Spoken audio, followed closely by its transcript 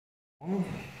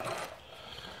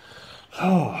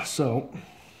Oh, so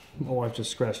my wife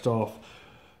just scratched off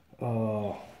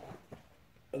the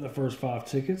first 5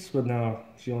 tickets, but now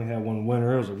she only had one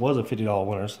winner. It was a $50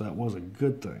 winner, so that was a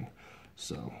good thing.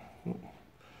 So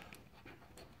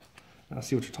I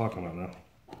see what you're talking about now.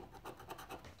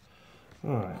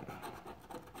 All right.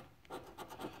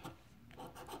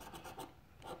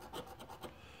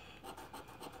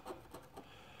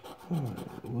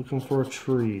 Looking for a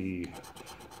tree,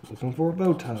 looking for a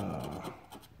bow tie,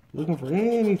 looking for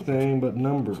anything but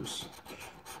numbers,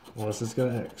 unless it's got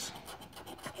an X.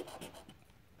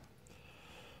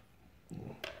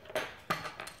 Go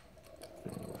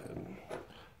ahead and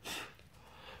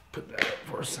put that up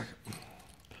for a second.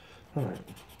 All right.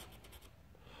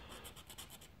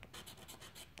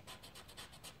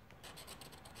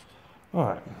 All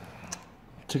right.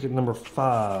 Ticket number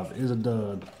 5 is a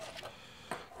dud.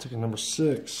 Ticket number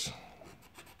 6.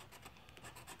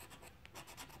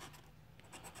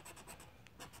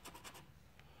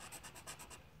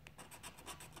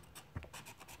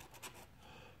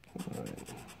 All right.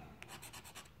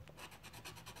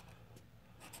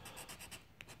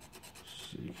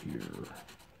 Let's see here.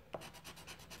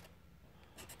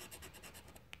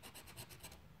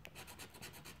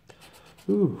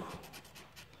 Ooh.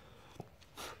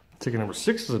 Ticket number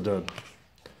 6 is a dud.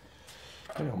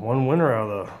 I got one winner out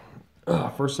of the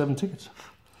first 7 tickets.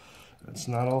 It's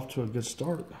not off to a good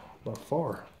start by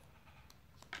far.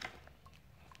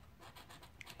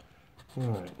 All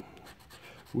right,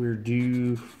 we're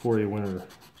due for a winner.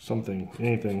 Something,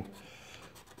 anything.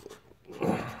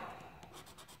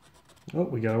 Oh,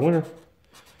 we got a winner.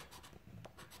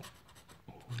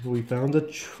 We found a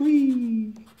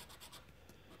tree.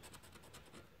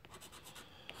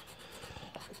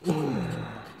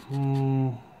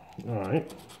 All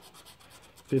right,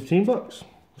 15 bucks,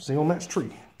 single match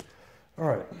tree. All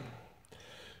right,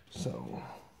 so,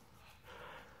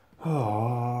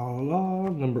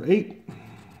 number 8.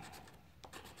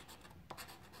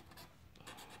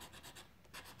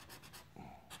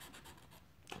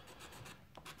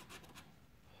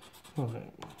 All right.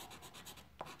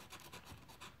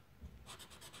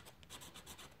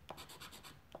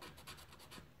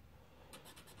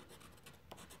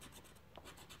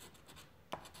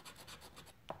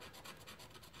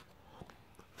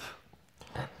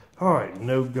 All right,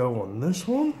 no go on this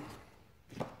one.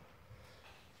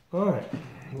 All right,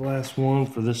 last one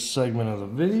for this segment of the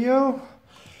video.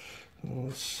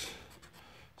 Let's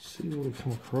see what we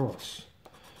come across.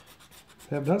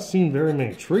 I have not seen very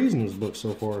many trees in this book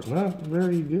so far. It's not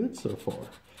very good so far.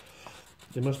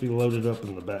 They must be loaded up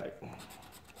in the back.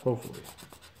 Hopefully.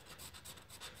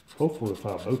 Hopefully we'll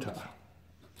find a bow tie.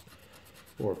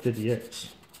 Or a 50X.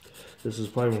 This is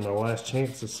probably my last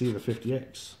chance to see the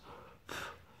 50X.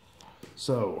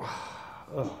 So,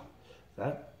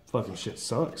 that fucking shit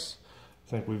sucks. I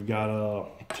think we've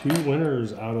got 2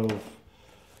 winners out of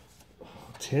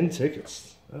 10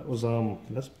 tickets. That was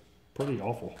that's pretty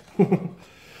awful.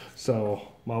 So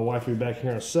my wife will be back here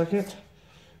in a second,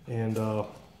 and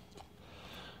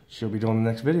she'll be doing the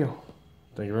next video.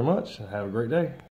 Thank you very much. Have a great day.